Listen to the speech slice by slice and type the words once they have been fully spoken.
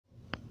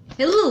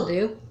Hello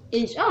there,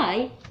 it's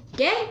I,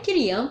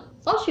 DanTDM,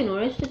 also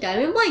known as the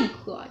Diamond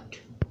Minecraft.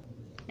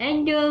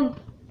 And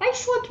I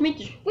just want to make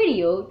this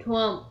video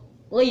to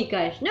let you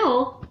guys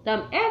know that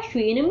I'm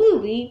actually in a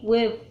movie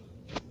with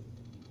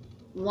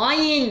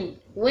Ryan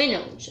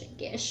Reynolds, I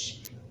guess.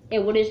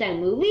 And what is that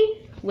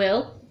movie?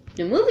 Well,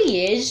 the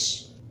movie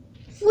is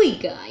Free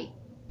Guy.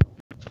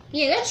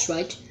 Yeah, that's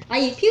right. I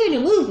appear in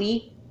a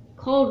movie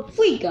called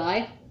Free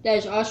Guy that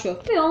is also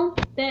a film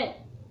that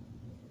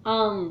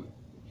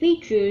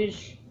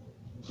features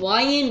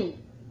Ryan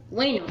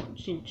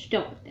Reynolds and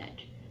stuff like that.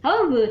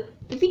 However,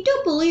 if you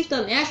don't believe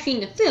that I'm actually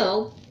in the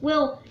film,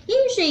 well,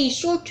 here's a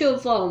sort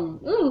of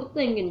little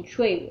thing in the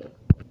trailer,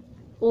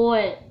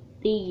 or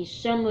the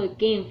Summer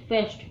Game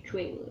Fest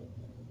trailer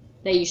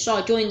that you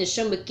saw during the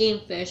Summer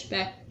Game Fest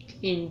back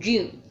in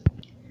June.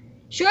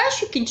 So as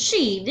you can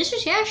see, this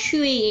is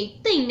actually a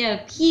thing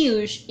that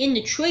appears in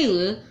the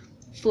trailer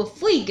for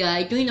Free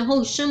Guy during the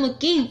whole Summer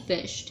Game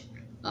Fest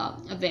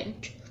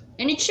event.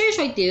 And it says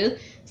right there,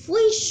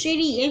 Free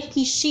City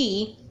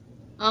NPC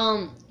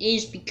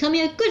is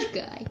becoming a good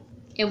guy.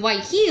 And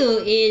right here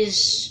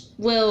is,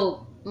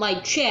 well, my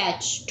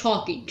chat's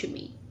talking to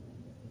me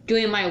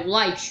during my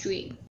live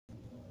stream.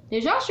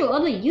 There's also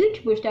other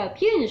YouTubers that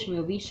appear in this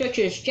movie, such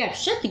as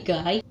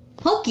Jacksepticeye,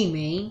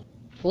 Pokimane,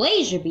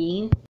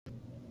 LazerBeam,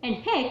 and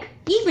heck,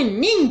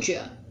 even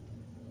Ninja,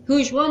 who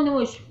is one of the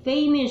most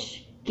famous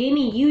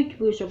gaming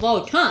YouTubers of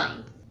all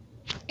time.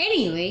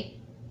 Anyway,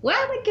 would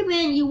I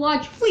recommend you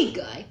watch Free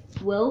Guy?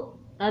 Well,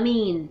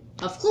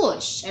 of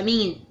course.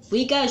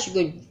 Free Guy is a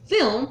good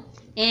film,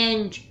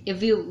 and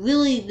if you're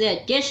really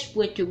that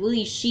desperate to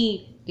really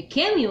see the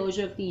cameos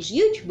of these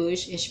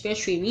YouTubers,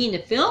 especially me in the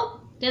film,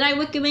 then I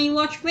recommend you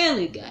watch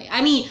Family Guy.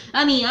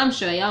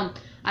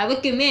 I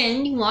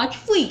recommend you watch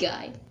Free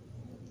Guy.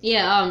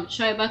 Yeah,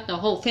 sorry about the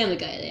whole Family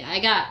Guy there.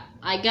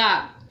 I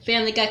got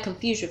Family Guy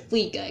confused with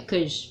Free Guy,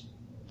 cause,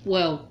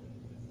 well,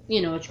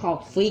 you know, it's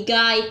called Free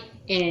Guy,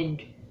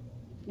 and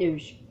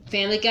there's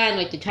Family Guy, and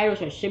like the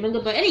titles are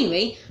similar. But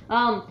anyway,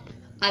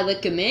 I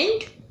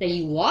recommend that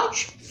you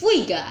watch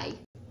Free Guy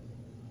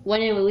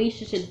when it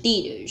releases in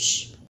theaters.